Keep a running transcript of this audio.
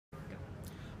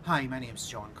Hi, my name is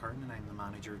John Curran and I'm the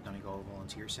manager of Donegal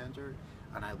Volunteer Centre,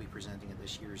 and I'll be presenting at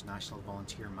this year's National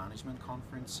Volunteer Management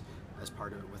Conference as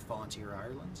part of it with Volunteer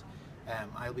Ireland.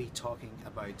 I'll be talking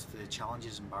about the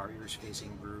challenges and barriers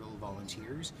facing rural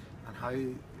volunteers and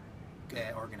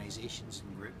how organisations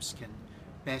and groups can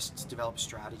best develop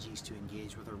strategies to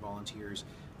engage with our volunteers.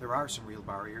 There are some real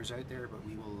barriers out there, but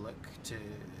we will look to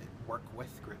work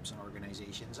with groups and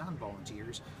organisations and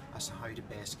volunteers as to how to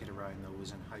best get around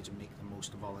those and how to make the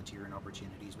most of volunteering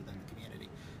opportunities within the community.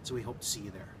 So we hope to see you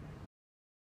there.